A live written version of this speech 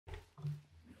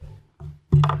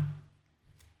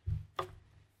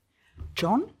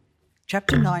John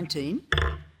chapter 19,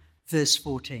 verse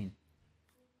 14.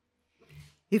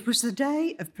 It was the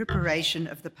day of preparation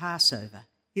of the Passover.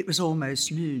 It was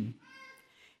almost noon.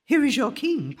 "Here is your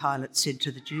king," Pilate said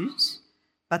to the Jews.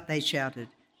 But they shouted,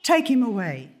 "Take him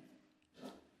away.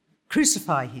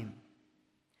 Crucify him."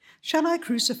 "Shall I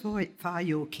crucify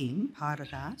your king?"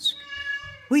 Pilate asked.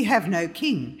 "We have no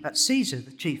king but Caesar,"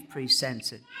 the chief priests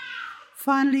answered.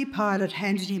 Finally, Pilate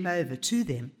handed him over to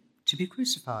them to be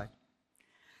crucified.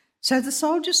 So the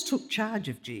soldiers took charge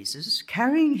of Jesus.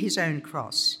 Carrying his own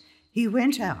cross, he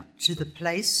went out to the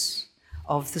place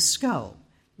of the skull,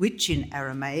 which in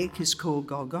Aramaic is called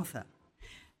Golgotha.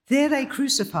 There they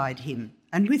crucified him,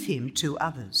 and with him 2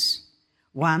 others,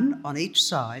 one on each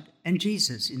side and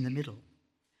Jesus in the middle.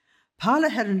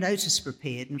 Pilate had a notice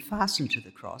prepared and fastened to the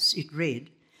cross. It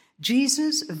read,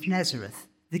 "Jesus of Nazareth,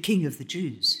 the King of the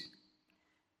Jews."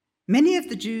 Many of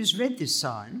the Jews read this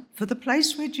sign, for the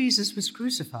place where Jesus was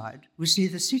crucified was near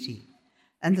the city,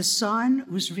 and the sign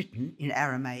was written in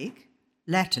Aramaic,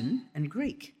 Latin, and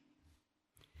Greek.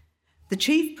 The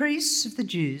chief priests of the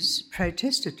Jews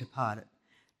protested to Pilate,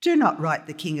 "Do not write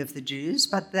the King of the Jews,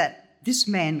 but that this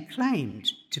man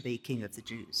claimed to be King of the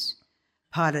Jews."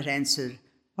 Pilate answered,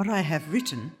 "What I have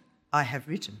written, I have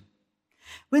written."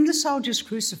 When the soldiers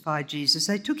crucified Jesus,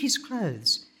 they took his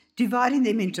clothes, dividing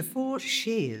them into 4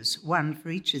 shares, one for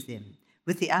each of them,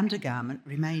 with the undergarment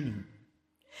remaining.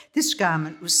 This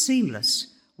garment was seamless,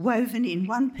 woven in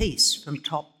one piece from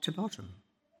top to bottom.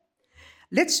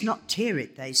 "Let's not tear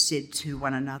it," they said to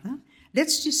one another.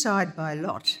 "Let's decide by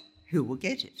lot who will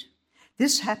get it."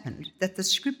 This happened that the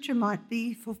scripture might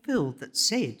be fulfilled that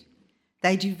said,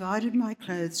 "They divided my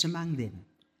clothes among them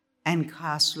and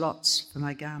cast lots for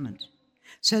my garment."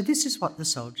 So this is what the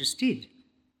soldiers did.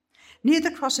 Near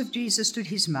the cross of Jesus stood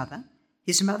his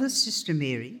mother's sister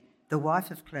Mary, the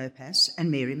wife of Clopas, and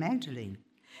Mary Magdalene.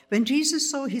 When Jesus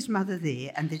saw his mother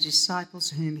there and the disciples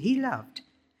whom he loved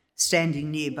standing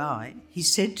nearby, he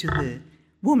said to her,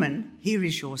 "Woman, here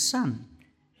is your son,"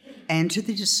 and to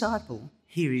the disciple,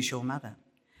 "Here is your mother."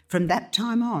 From that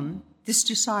time on, this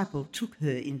disciple took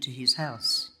her into his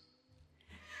house.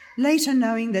 Later,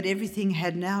 knowing that everything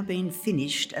had now been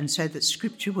finished and so that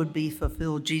scripture would be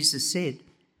fulfilled, Jesus said,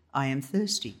 "I am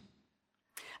thirsty."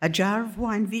 A jar of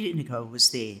wine vinegar was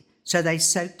there, so they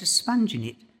soaked a sponge in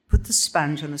it, put the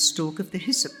sponge on a stalk of the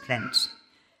hyssop plant,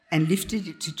 and lifted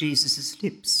it to Jesus'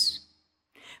 lips.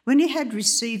 When he had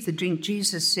received the drink,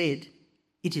 Jesus said,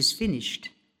 "It is finished."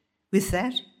 With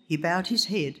that, he bowed his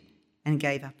head and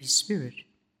gave up his spirit.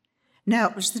 Now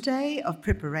it was the day of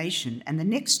preparation, and the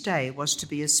next day was to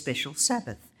be a special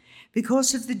Sabbath.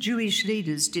 Because of the Jewish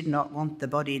leaders did not want the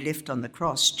body left on the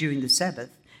cross during the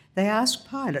Sabbath, they asked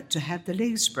Pilate to have the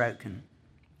legs broken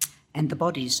and the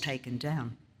bodies taken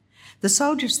down. The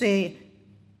soldiers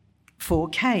therefore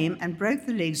came and broke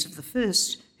the legs of the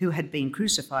first who had been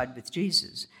crucified with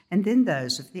Jesus, and then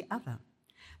those of the other.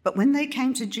 But when they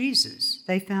came to Jesus,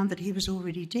 they found that he was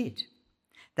already dead.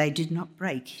 They did not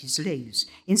break his legs.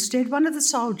 Instead, one of the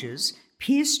soldiers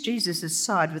pierced Jesus'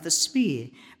 side with a spear,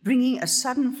 bringing a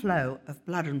sudden flow of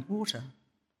blood and water.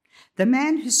 The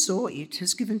man who saw it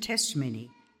has given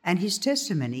testimony, and his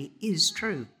testimony is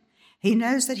true. He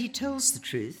knows that he tells the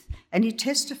truth, and he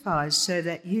testifies so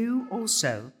that you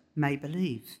also may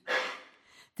believe.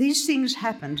 These things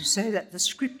happened so that the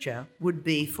scripture would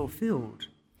be fulfilled.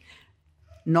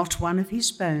 Not one of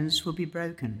his bones will be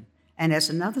broken, and as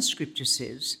another scripture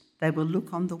says, they will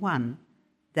look on the one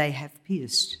they have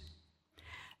pierced.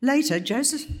 Later,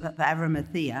 Joseph of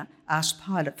Arimathea asked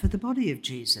Pilate for the body of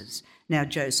Jesus. Now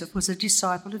Joseph was a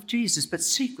disciple of Jesus, but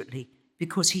secretly,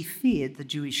 because he feared the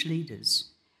Jewish leaders.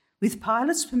 With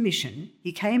Pilate's permission,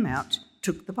 he came out,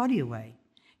 took the body away.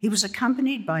 He was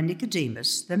accompanied by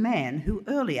Nicodemus, the man who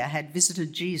earlier had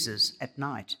visited Jesus at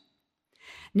night.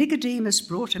 Nicodemus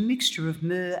brought a mixture of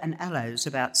myrrh and aloes,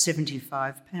 about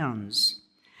 75 pounds.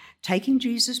 Taking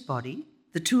Jesus' body,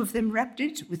 the 2 of them wrapped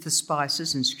it with the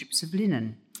spices and strips of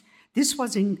linen. This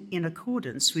was in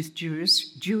accordance with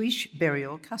Jewish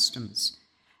burial customs.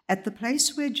 At the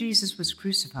place where Jesus was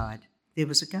crucified, there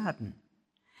was a garden,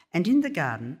 and in the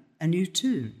garden a new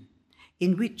tomb,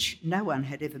 in which no one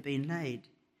had ever been laid.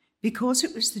 Because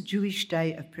it was the Jewish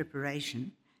day of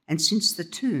preparation, and since the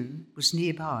tomb was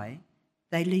nearby,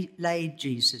 they laid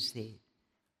Jesus there.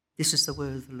 This is the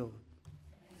word of the Lord.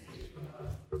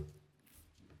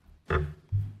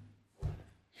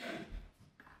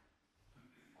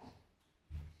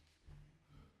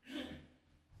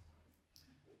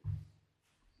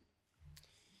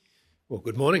 Well,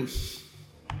 good morning.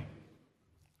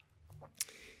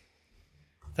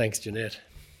 Thanks, Jeanette.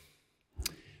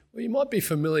 Well, you might be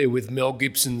familiar with Mel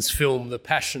Gibson's film, The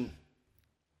Passion,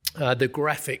 the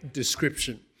graphic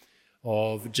description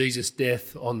of Jesus'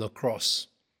 death on the cross.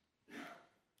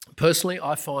 Personally,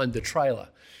 I find the trailer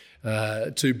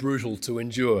too brutal to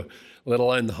endure, let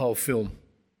alone the whole film.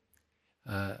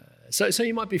 So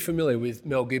you might be familiar with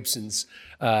Mel Gibson's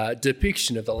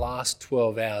depiction of the last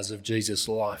 12 hours of Jesus'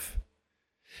 life.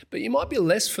 But you might be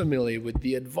less familiar with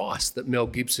the advice that Mel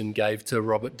Gibson gave to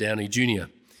Robert Downey Jr.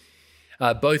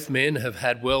 Both men have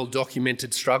had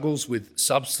well-documented struggles with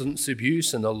substance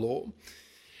abuse and the law.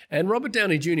 And Robert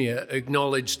Downey Jr.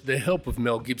 acknowledged the help of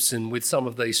Mel Gibson with some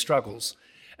of these struggles.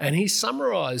 And he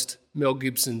summarised Mel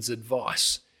Gibson's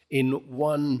advice in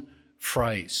one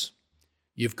phrase: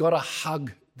 you've got to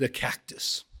hug the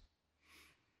cactus.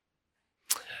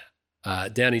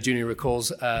 Downey Jr.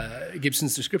 recalls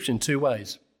Gibson's description two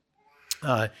ways.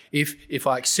 If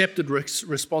I accepted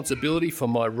responsibility for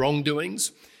my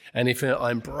wrongdoings, and if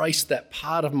I embraced that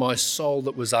part of my soul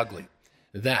that was ugly,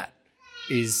 that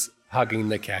is hugging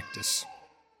the cactus.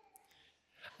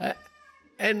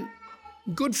 And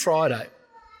Good Friday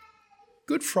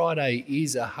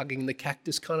is a hugging the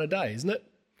cactus kind of day, isn't it?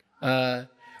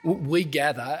 We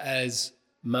gather, as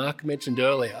Mark mentioned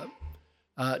earlier,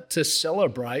 to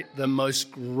celebrate the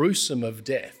most gruesome of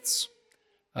deaths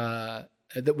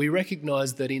that we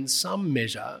recognise that in some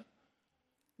measure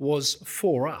was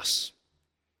for us.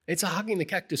 It's a hugging the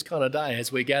cactus kind of day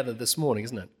as we gather this morning,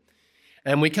 isn't it?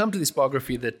 And we come to this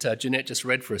biography that Jeanette just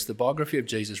read for us, the biography of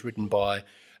Jesus written by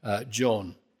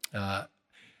John.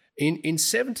 In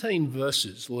 17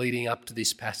 verses leading up to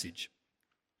this passage,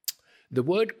 the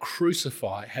word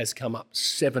crucify has come up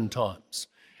 7 times.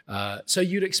 So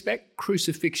you'd expect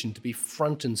crucifixion to be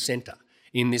front and centre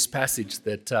in this passage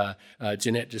that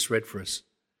Jeanette just read for us.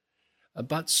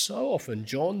 But so often,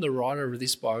 John, the writer of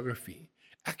this biography,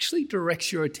 actually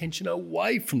directs your attention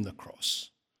away from the cross.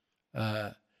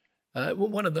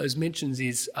 One of those mentions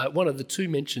is, one of the 2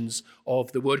 mentions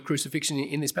of the word crucifixion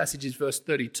in this passage is verse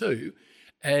 32.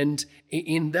 And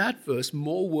in that verse,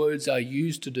 more words are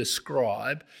used to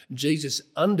describe Jesus'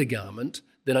 undergarment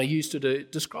than are used to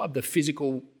describe the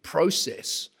physical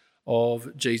process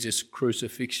of Jesus'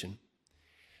 crucifixion.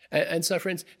 And so,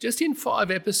 friends, just in 5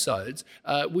 episodes,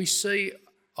 we see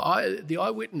the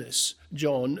eyewitness,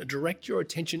 John, direct your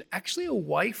attention actually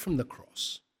away from the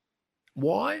cross.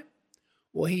 Why?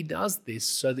 Well, he does this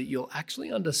so that you'll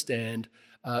actually understand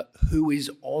who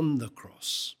is on the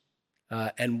cross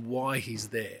and why he's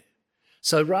there.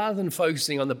 So rather than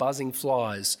focusing on the buzzing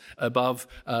flies above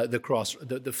the cross,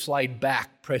 the flayed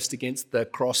back pressed against the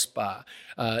crossbar,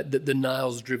 the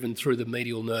nails driven through the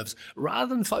medial nerves,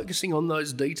 rather than focusing on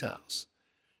those details,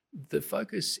 the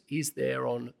focus is there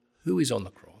on who is on the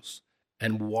cross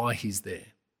and why he's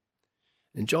there.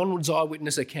 And John's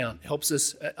eyewitness account helps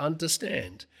us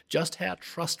understand just how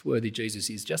trustworthy Jesus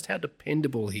is, just how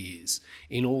dependable he is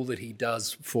in all that he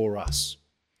does for us.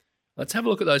 Let's have a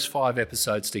look at those 5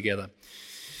 episodes together.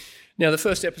 Now, the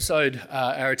first episode,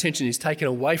 our attention is taken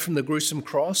away from the gruesome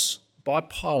cross by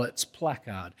Pilate's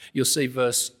placard. You'll see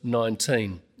verse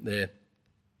 19 there.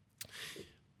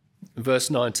 Verse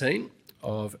 19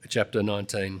 of chapter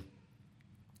 19.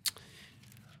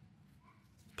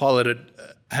 Pilate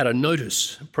had a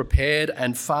notice prepared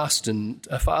and fastened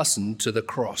to the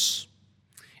cross.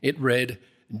 It read,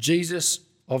 "Jesus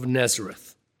of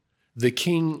Nazareth, the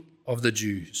King of the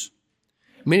Jews."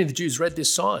 Many of the Jews read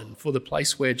this sign, for the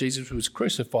place where Jesus was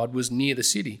crucified was near the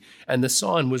city, and the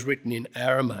sign was written in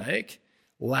Aramaic,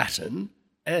 Latin,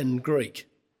 and Greek.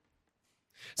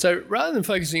 So rather than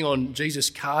focusing on Jesus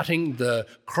carting the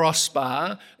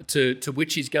crossbar to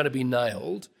which he's going to be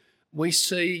nailed, we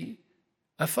see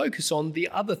a focus on the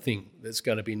other thing that's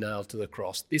going to be nailed to the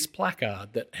cross, this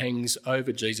placard that hangs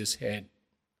over Jesus' head.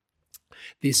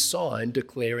 This sign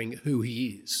declaring who he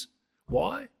is.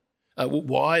 Why?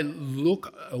 Why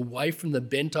look away from the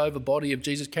bent-over body of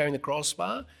Jesus carrying the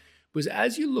crossbar? Because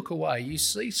as you look away, you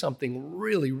see something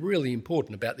really, really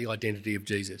important about the identity of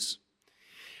Jesus.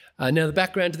 Now, the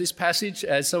background to this passage,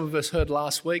 as some of us heard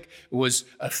last week, was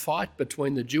a fight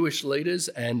between the Jewish leaders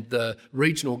and the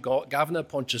regional governor,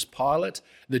 Pontius Pilate.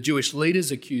 The Jewish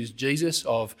leaders accused Jesus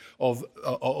of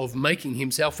making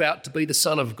himself out to be the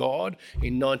Son of God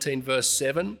in 19 verse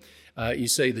 7. You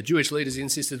see, the Jewish leaders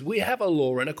insisted, we have a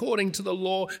law, and according to the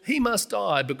law, he must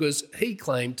die because he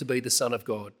claimed to be the Son of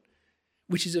God,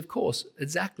 which is, of course,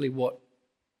 exactly what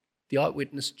the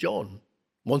eyewitness John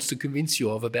wants to convince you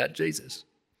of about Jesus,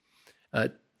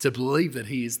 to believe that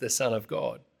he is the Son of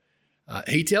God.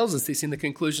 He tells us this in the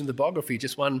conclusion of the biography,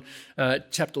 just one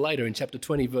chapter later, in chapter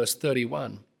 20, verse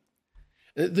 31.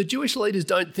 The Jewish leaders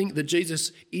don't think that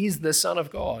Jesus is the Son of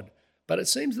God, but it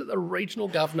seems that the regional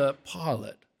governor,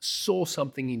 Pilate, saw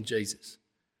something in Jesus.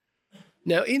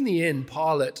 Now, in the end,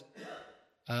 Pilate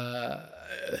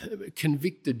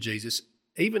convicted Jesus,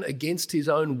 even against his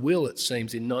own will, it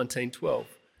seems, in 1912.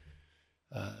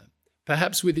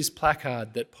 Perhaps with this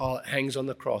placard that Pilate hangs on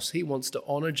the cross, he wants to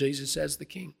honour Jesus as the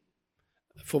king.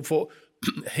 For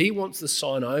he wants the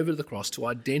sign over the cross to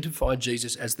identify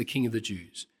Jesus as the King of the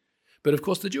Jews. But of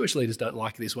course, the Jewish leaders don't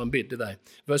like this one bit, do they?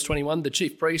 Verse 21, the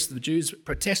chief priests of the Jews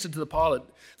protested to the Pilate,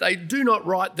 "They do not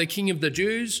write the King of the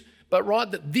Jews, but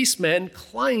write that this man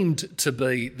claimed to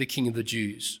be the King of the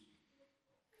Jews."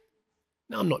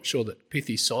 Now, I'm not sure that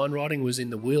pithy sign writing was in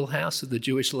the wheelhouse of the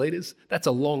Jewish leaders. That's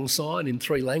a long sign in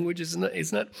 3 languages,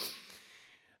 isn't it?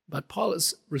 But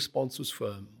Pilate's response was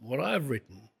firm. "What I have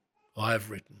written, I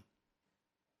have written."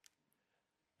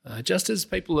 Just as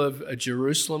people of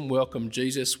Jerusalem welcomed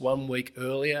Jesus 1 week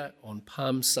earlier on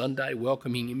Palm Sunday,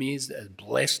 welcoming him as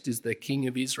blessed is the King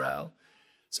of Israel,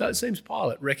 so it seems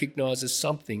Pilate recognises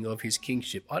something of his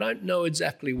kingship. I don't know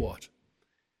exactly what,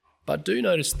 but do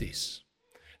notice this.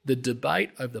 The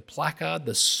debate over the placard,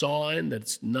 the sign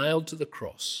that's nailed to the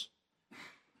cross,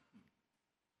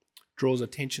 draws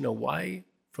attention away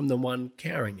from the one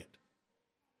carrying it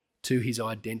to his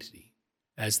identity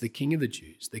as the King of the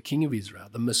Jews, the King of Israel,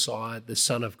 the Messiah, the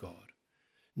Son of God.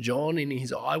 John, in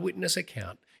his eyewitness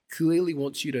account, clearly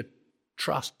wants you to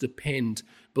trust, depend,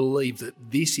 believe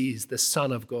that this is the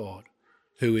Son of God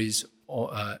who is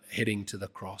heading to the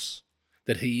cross,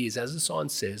 that he is, as the sign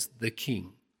says, the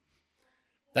King.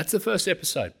 That's the first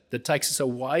episode that takes us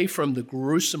away from the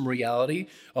gruesome reality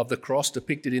of the cross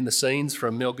depicted in the scenes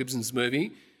from Mel Gibson's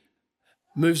movie,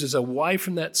 moves us away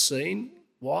from that scene.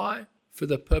 Why? For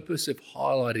the purpose of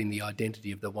highlighting the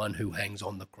identity of the one who hangs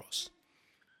on the cross.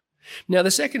 Now,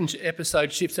 the second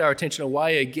episode shifts our attention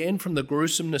away again from the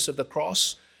gruesomeness of the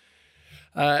cross,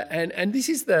 and this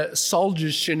is the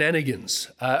soldiers' shenanigans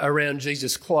around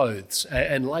Jesus' clothes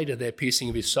and later their piercing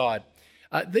of his side.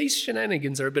 These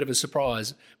shenanigans are a bit of a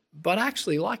surprise, but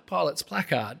actually, like Pilate's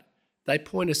placard, they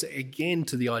point us again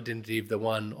to the identity of the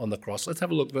one on the cross. Let's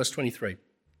have a look, verse 23.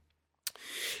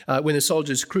 When the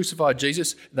soldiers crucified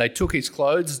Jesus, they took his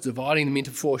clothes, dividing them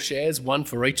into 4 shares, one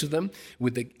for each of them,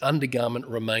 with the undergarment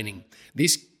remaining.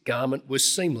 This garment was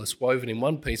seamless, woven in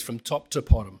one piece from top to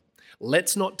bottom.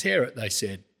 "Let's not tear it," they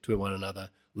said to one another.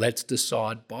 "Let's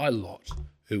decide by lot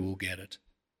who will get it."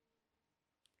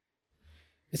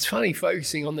 It's funny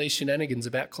focusing on these shenanigans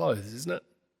about clothes, isn't it?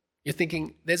 You're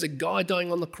thinking, there's a guy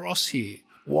dying on the cross here.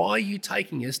 Why are you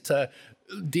taking us to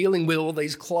dealing with all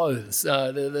these clothes,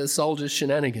 the soldiers'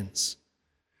 shenanigans?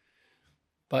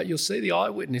 But you'll see the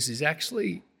eyewitness is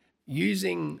actually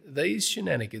using these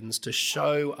shenanigans to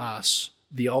show us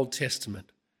the Old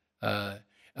Testament.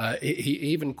 He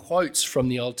even quotes from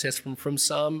the Old Testament from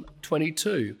Psalm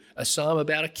 22, a psalm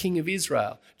about a king of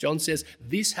Israel. John says,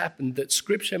 "This happened that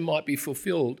scripture might be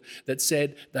fulfilled that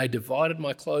said, they divided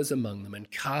my clothes among them and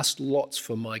cast lots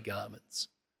for my garments."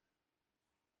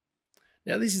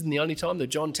 Now, this isn't the only time that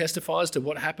John testifies to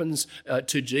what happens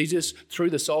to Jesus through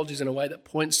the soldiers in a way that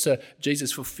points to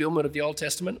Jesus' fulfillment of the Old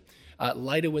Testament.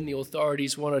 Later, when the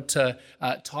authorities wanted to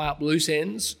tie up loose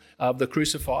ends of the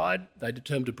crucified, they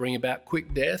determined to bring about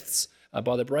quick deaths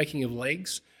by the breaking of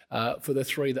legs for the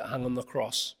 3 that hung on the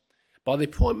cross. By the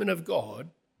appointment of God,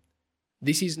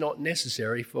 this is not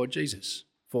necessary for Jesus,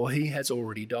 for he has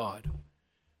already died.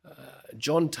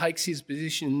 John takes his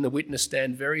position in the witness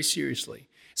stand very seriously.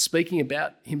 Speaking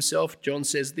about himself, John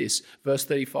says this, verse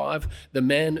 35, "The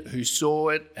man who saw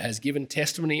it has given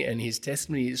testimony, and his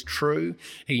testimony is true.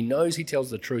 He knows he tells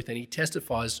the truth, and he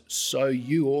testifies so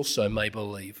you also may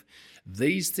believe.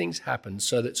 These things happened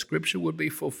so that scripture would be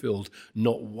fulfilled.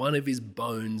 Not one of his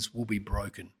bones will be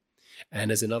broken."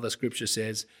 And as another scripture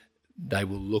says, they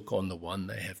will look on the one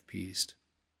they have pierced.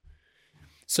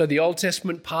 So the Old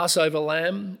Testament Passover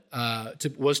lamb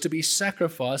was to be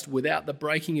sacrificed without the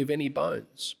breaking of any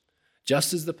bones.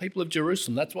 Just as the people of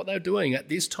Jerusalem, that's what they were doing at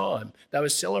this time. They were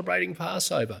celebrating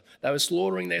Passover. They were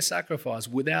slaughtering their sacrifice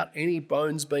without any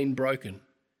bones being broken.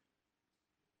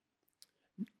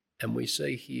 And we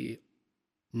see here,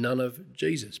 none of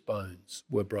Jesus' bones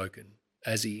were broken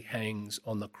as he hangs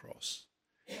on the cross,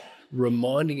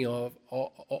 reminding of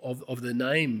the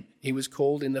name he was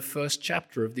called in the first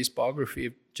chapter of this biography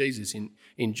of Jesus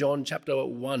in John chapter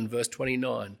 1, verse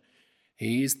 29.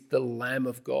 He is the Lamb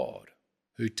of God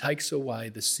who takes away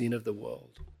the sin of the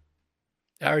world.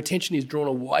 Our attention is drawn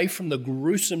away from the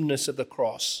gruesomeness of the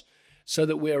cross so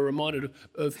that we are reminded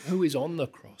of who is on the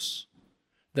cross.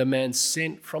 the man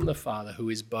sent from the Father, who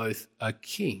is both a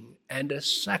king and a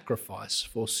sacrifice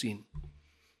for sin.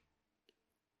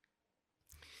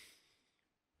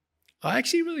 I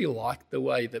actually really like the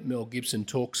way that Mel Gibson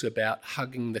talks about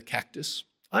hugging the cactus.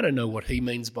 I don't know what he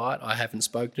means by it. I haven't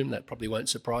spoken to him. That probably won't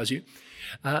surprise you.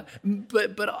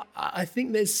 But I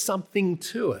think there's something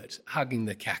to it, hugging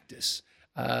the cactus,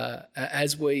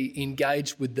 as we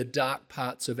engage with the dark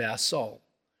parts of our soul.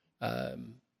 But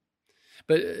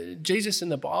Jesus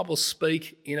and the Bible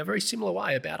speak in a very similar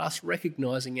way about us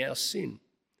recognising our sin.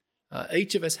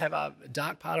 Each of us have a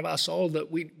dark part of our soul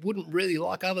that we wouldn't really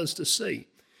like others to see.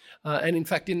 And in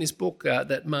fact, in this book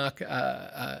that Mark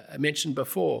mentioned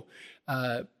before,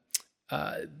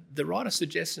 the writer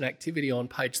suggests an activity on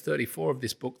page 34 of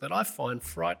this book that I find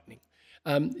frightening.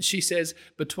 She says,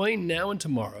 between now and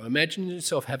tomorrow, imagine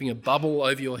yourself having a bubble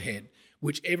over your head,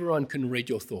 which everyone can read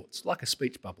your thoughts, like a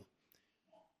speech bubble.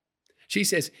 She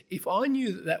says, if I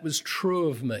knew that that was true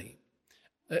of me,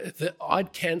 that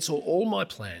I'd cancel all my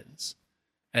plans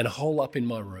and hole up in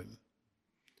my room.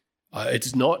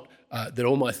 It's not that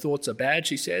all my thoughts are bad,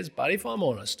 she says, but if I'm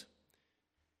honest,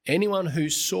 anyone who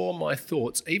saw my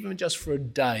thoughts, even just for a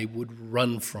day, would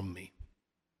run from me.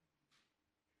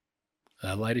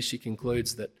 Later she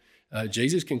concludes that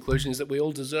Jesus' conclusion is that we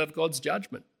all deserve God's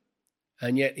judgment.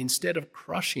 And yet instead of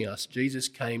crushing us, Jesus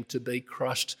came to be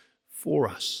crushed for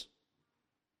us.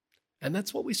 And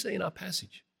that's what we see in our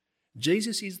passage.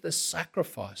 Jesus is the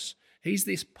sacrifice. He's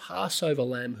this Passover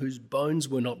lamb whose bones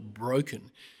were not broken.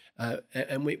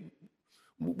 And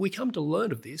we come to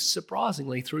learn of this,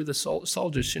 surprisingly, through the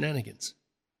soldiers' shenanigans.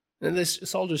 And the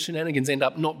soldiers' shenanigans end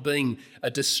up not being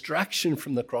a distraction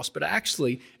from the cross, but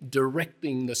actually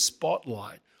directing the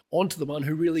spotlight onto the one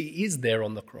who really is there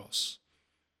on the cross,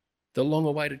 the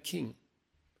long-awaited King,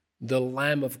 the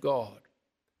Lamb of God,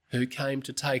 who came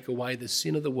to take away the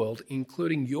sin of the world,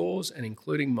 including yours and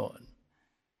including mine,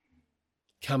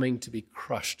 coming to be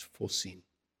crushed for sin.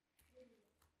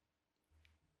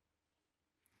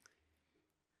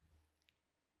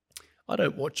 I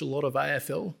don't watch a lot of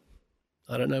AFL.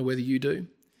 I don't know whether you do.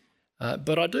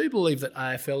 But I do believe that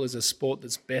AFL is a sport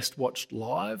that's best watched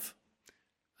live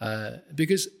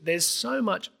because there's so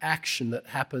much action that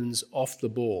happens off the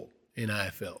ball in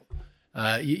AFL.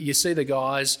 You see the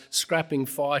guys scrapping,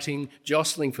 fighting,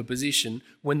 jostling for position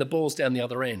when the ball's down the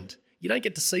other end. You don't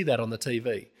get to see that on the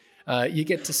TV. You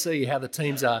get to see how the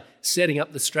teams are setting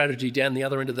up the strategy down the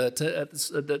other end of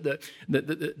the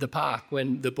park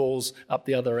when the ball's up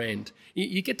the other end.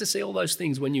 You get to see all those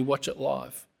things when you watch it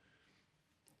live.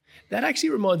 That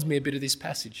actually reminds me a bit of this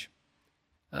passage.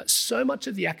 So much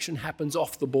of the action happens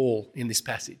off the ball in this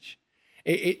passage.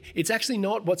 It's actually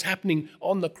not what's happening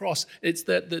on the cross. It's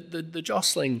the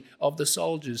jostling of the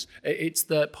soldiers. It's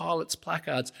the Pilate's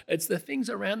placards. It's the things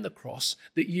around the cross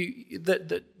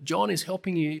that John is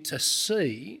helping you to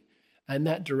see, and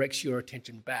that directs your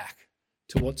attention back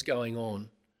to what's going on,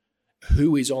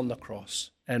 who is on the cross,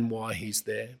 and why he's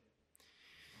there.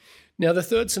 Now, the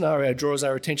third scenario draws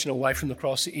our attention away from the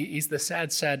cross is the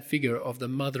sad, sad figure of the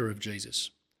mother of Jesus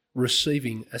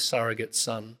receiving a surrogate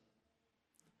son.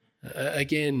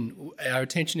 Again, our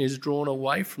attention is drawn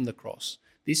away from the cross,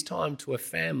 this time to a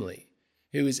family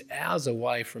who is hours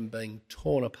away from being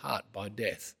torn apart by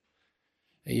death.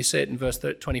 And you see it in verse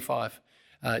 25.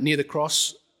 Near the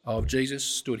cross of Jesus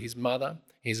stood his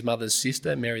mother's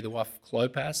sister, Mary the wife of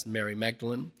Clopas, and Mary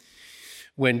Magdalene.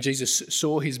 When Jesus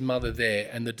saw his mother there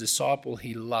and the disciple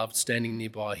he loved standing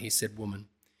nearby, he said, "Woman,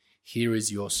 here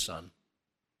is your son."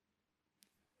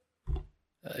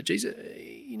 Jesus,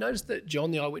 you notice that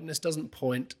John the eyewitness doesn't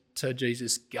point to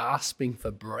Jesus gasping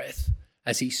for breath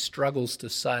as he struggles to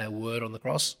say a word on the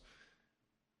cross.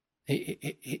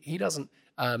 He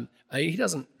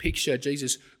doesn't picture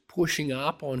Jesus pushing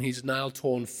up on his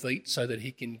nail-torn feet so that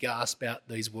he can gasp out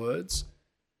these words,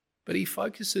 but he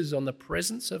focuses on the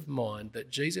presence of mind that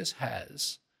Jesus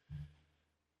has,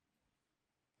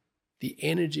 the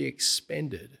energy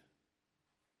expended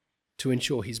to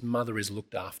ensure his mother is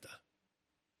looked after.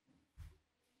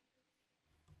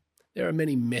 There are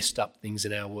many messed up things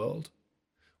in our world.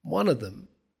 One of them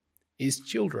is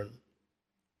children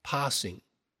passing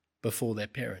before their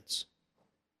parents.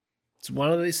 It's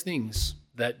one of these things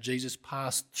that Jesus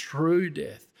passed through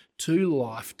death to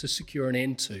life to secure an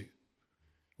end to.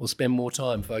 We'll spend more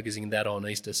time focusing that on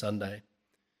Easter Sunday.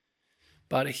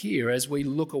 But here, as we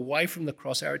look away from the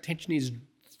cross, our attention is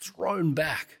thrown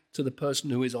back to the person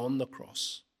who is on the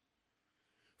cross,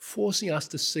 forcing us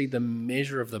to see the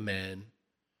measure of the man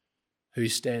who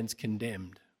stands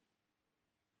condemned.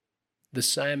 The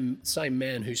same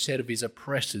man who said of his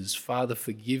oppressors, "Father,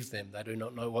 forgive them, they do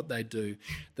not know what they do."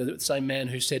 The same man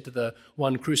who said to the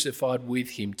one crucified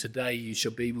with him, "Today you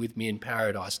shall be with me in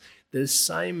paradise." The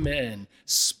same man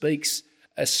speaks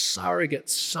a surrogate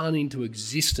son into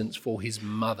existence for his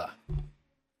mother.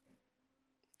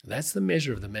 That's the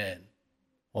measure of the man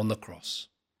on the cross.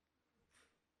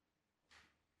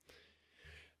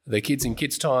 The kids in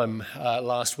Kids Time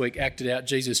last week acted out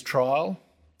Jesus' trial.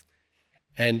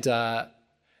 And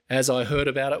as I heard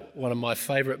about it, one of my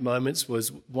favourite moments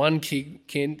was one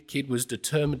kid was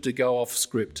determined to go off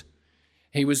script.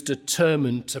 He was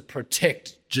determined to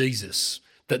protect Jesus,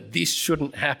 that this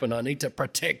shouldn't happen. I need to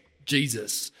protect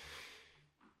Jesus.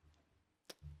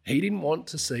 He didn't want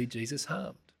to see Jesus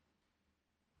harmed.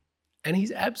 And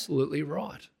he's absolutely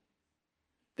right.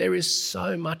 There is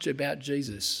so much about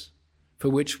Jesus for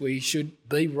which we should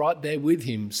be right there with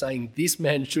him, saying this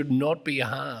man should not be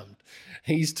harmed.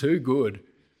 He's too good.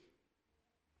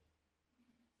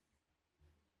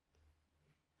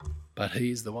 But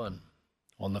he is the one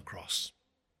on the cross.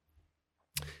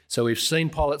 So we've seen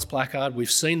Pilate's placard,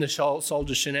 we've seen the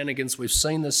soldier shenanigans, we've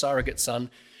seen the surrogate son.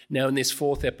 Now in this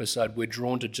fourth episode, we're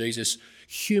drawn to Jesus'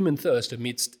 human thirst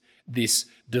amidst this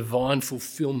divine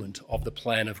fulfillment of the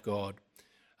plan of God.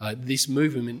 This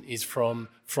movement is from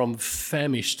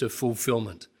famish to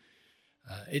fulfillment.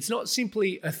 It's not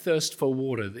simply a thirst for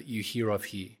water that you hear of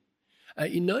here.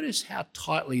 You notice how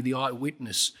tightly the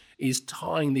eyewitness is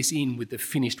tying this in with the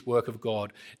finished work of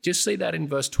God. Just see that in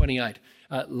verse 28.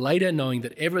 Later, knowing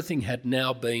that everything had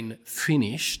now been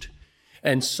finished,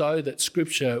 and so that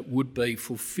Scripture would be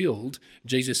fulfilled,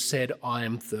 Jesus said, "I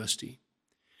am thirsty."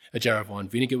 A jar of wine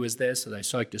vinegar was there, so they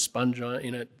soaked a sponge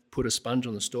in it, put a sponge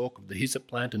on the stalk of the hyssop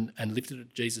plant and lifted it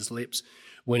to Jesus' lips.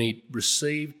 When he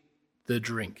received the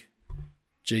drink,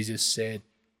 Jesus said,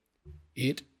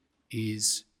 "It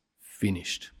is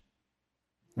finished."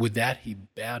 With that, he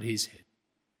bowed his head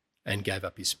and gave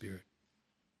up his spirit.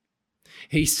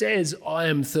 He says, "I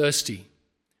am thirsty,"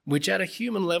 which at a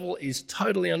human level is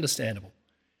totally understandable.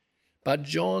 But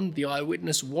John, the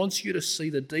eyewitness, wants you to see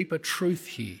the deeper truth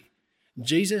here.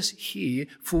 Jesus here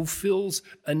fulfills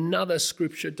another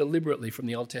scripture deliberately from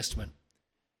the Old Testament.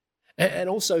 And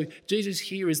also, Jesus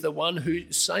here is the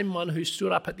same one who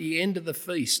stood up at the end of the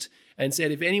feast and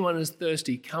said, "If anyone is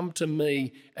thirsty, come to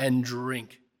me and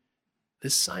drink." The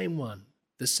same one,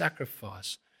 the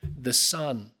sacrifice, the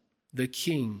Son, the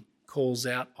King, calls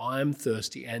out, "I am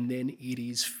thirsty," and then it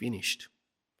is finished.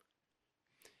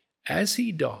 As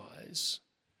he dies,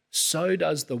 so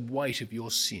does the weight of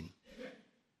your sin.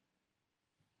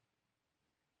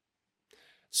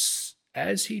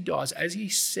 As he dies, as he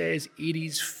says, "It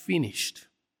is finished,"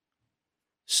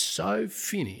 so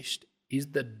finished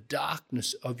is the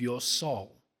darkness of your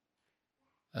soul.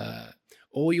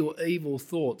 All your evil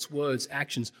thoughts, words,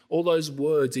 actions, all those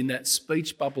words in that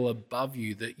speech bubble above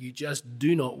you that you just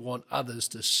do not want others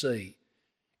to see.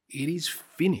 It is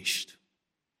finished.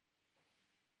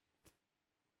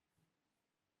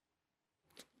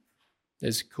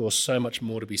 There's, of course, so much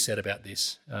more to be said about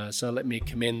this. So let me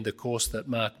commend the course that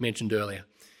Mark mentioned earlier.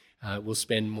 We'll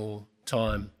spend more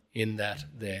time in that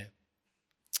there.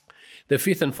 The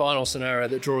fifth and final scenario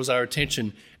that draws our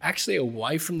attention actually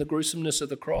away from the gruesomeness of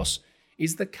the cross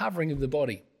is the covering of the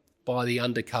body by the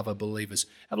undercover believers.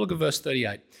 Have a look at verse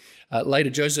 38. Later,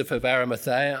 Joseph of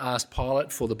Arimathea asked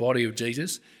Pilate for the body of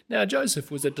Jesus. Now, Joseph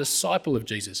was a disciple of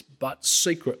Jesus, but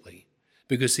secretly,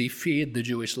 because he feared the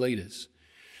Jewish leaders.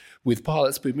 With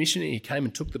Pilate's permission, he came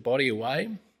and took the body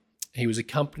away. He was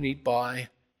accompanied by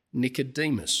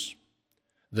Nicodemus,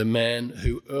 the man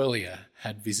who earlier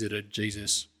had visited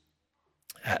Jesus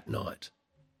at night.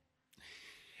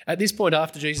 At this point,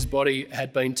 after Jesus' body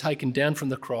had been taken down from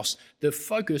the cross, the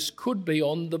focus could be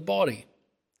on the body,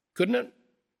 couldn't it?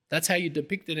 That's how you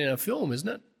depict it in a film, isn't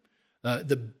it?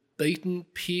 The beaten,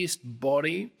 pierced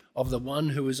body of the one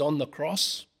who is on the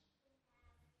cross.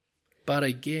 But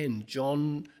again,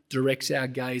 John directs our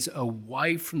gaze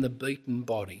away from the beaten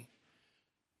body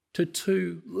to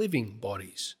two living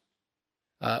bodies.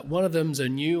 One of them's a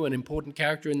new and important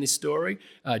character in this story,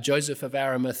 Joseph of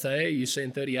Arimathea, you see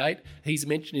in 38. He's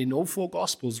mentioned in all four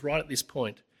Gospels right at this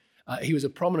point. He was a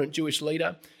prominent Jewish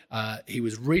leader. He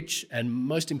was rich, and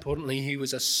most importantly, he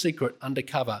was a secret,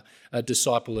 undercover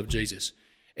disciple of Jesus.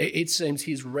 It seems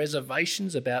his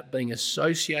reservations about being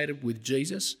associated with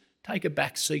Jesus take a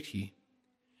back seat here.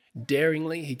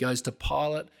 Daringly, he goes to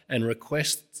Pilate and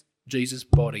requests Jesus'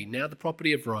 body, now the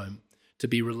property of Rome, to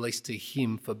be released to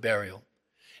him for burial.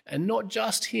 And not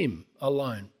just him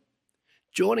alone.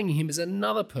 Joining him is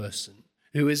another person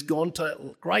who has gone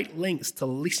to great lengths to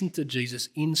listen to Jesus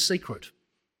in secret.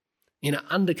 in an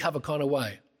undercover kind of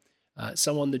way.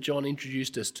 Someone that John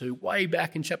introduced us to way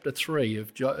back in chapter 3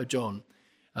 of John,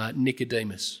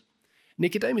 Nicodemus.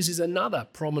 Nicodemus is another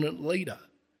prominent leader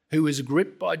who was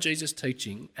gripped by Jesus'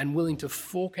 teaching and willing to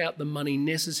fork out the money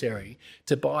necessary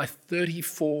to buy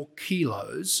 34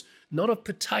 kilos, not of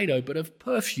potato, but of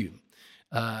perfume,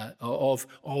 of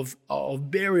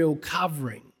burial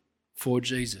covering for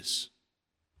Jesus.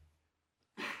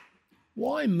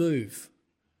 Why move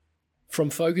from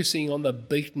focusing on the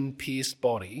beaten, pierced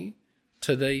body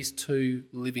to these two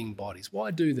living bodies?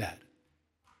 Why do that?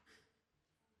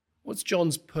 What's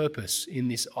John's purpose in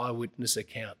this eyewitness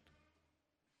account?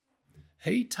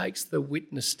 He takes the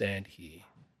witness stand here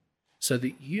so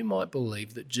that you might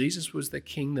believe that Jesus was the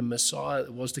King, the Messiah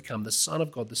that was to come, the Son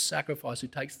of God, the sacrifice who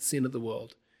takes the sin of the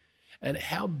world. And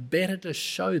how better to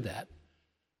show that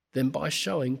than by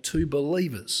showing two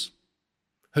believers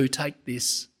who take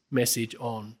this message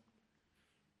on.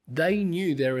 They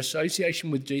knew their association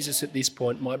with Jesus at this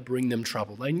point might bring them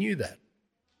trouble. They knew that.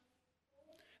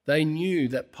 They knew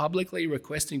that publicly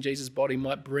requesting Jesus' body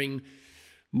might bring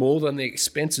more than the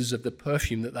expenses of the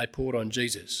perfume that they poured on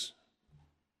Jesus.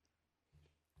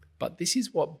 But this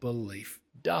is what belief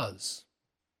does.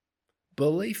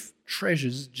 Belief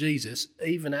treasures Jesus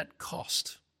even at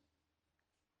cost.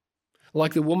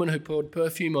 Like the woman who poured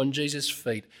perfume on Jesus'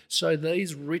 feet, so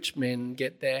these rich men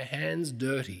get their hands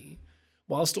dirty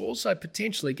whilst also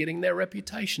potentially getting their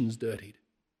reputations dirtied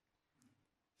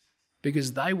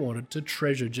because they wanted to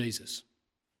treasure Jesus.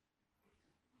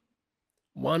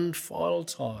 One final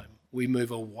time, we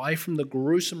move away from the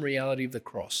gruesome reality of the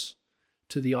cross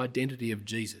to the identity of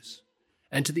Jesus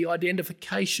and to the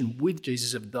identification with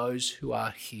Jesus of those who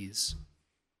are his.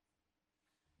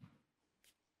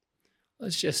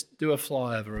 Let's just do a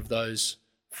flyover of those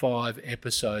 5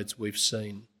 episodes we've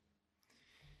seen.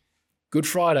 Good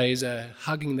Friday is a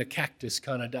hugging the cactus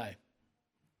kind of day.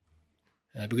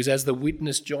 Because as the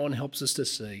witness John helps us to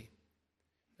see,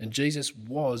 and Jesus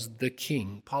was the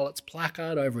king. Pilate's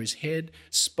placard over his head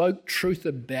spoke truth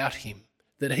about him,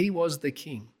 that he was the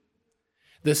king.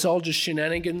 The soldiers'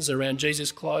 shenanigans around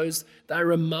Jesus' clothes, they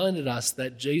reminded us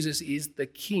that Jesus is the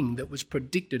king that was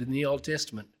predicted in the Old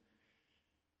Testament.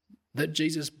 That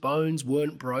Jesus' bones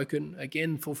weren't broken,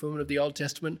 again, fulfillment of the Old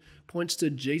Testament, points to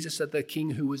Jesus as the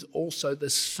king who was also the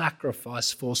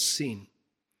sacrifice for sin.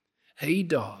 He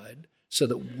died so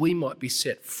that we might be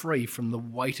set free from the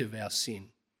weight of our sin.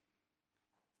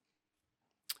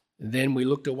 Then we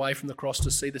looked away from the cross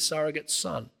to see the surrogate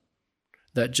son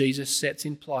that Jesus sets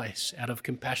in place out of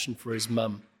compassion for his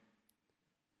mum.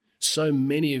 So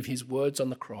many of his words on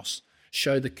the cross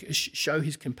show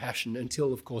his compassion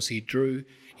until, of course, he drew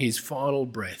his final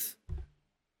breath,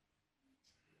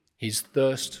 his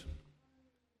thirst,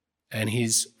 and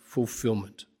his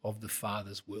fulfillment of the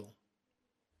Father's will.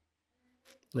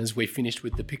 As we finished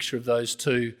with the picture of those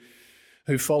two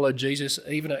who followed Jesus,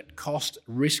 even at cost,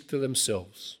 risk to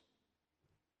themselves,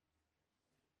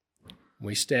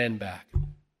 we stand back.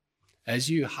 As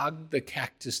you hug the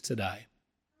cactus today,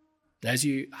 as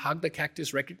you hug the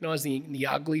cactus, recognizing the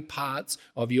ugly parts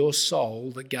of your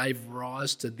soul that gave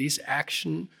rise to this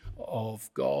action of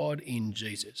God in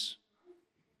Jesus,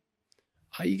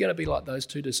 are you going to be like those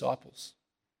two disciples,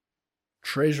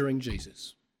 treasuring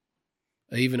Jesus,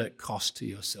 even at cost to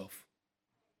yourself?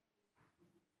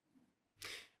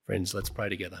 Friends, let's pray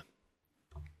together.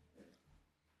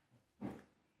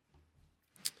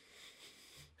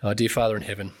 Our dear Father in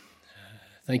heaven,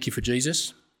 thank you for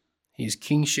Jesus, his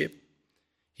kingship,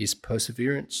 his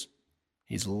perseverance,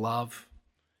 his love,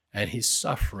 and his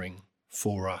suffering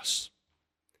for us.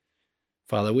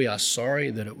 Father, we are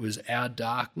sorry that it was our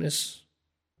darkness,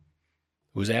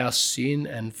 it was our sin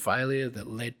and failure that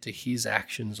led to his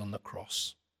actions on the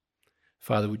cross.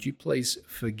 Father, would you please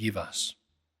forgive us?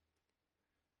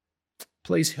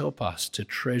 Please help us to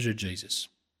treasure Jesus,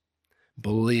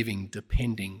 believing,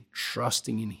 depending,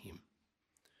 trusting in him.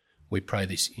 We pray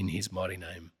this in his mighty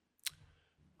name.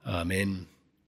 Amen.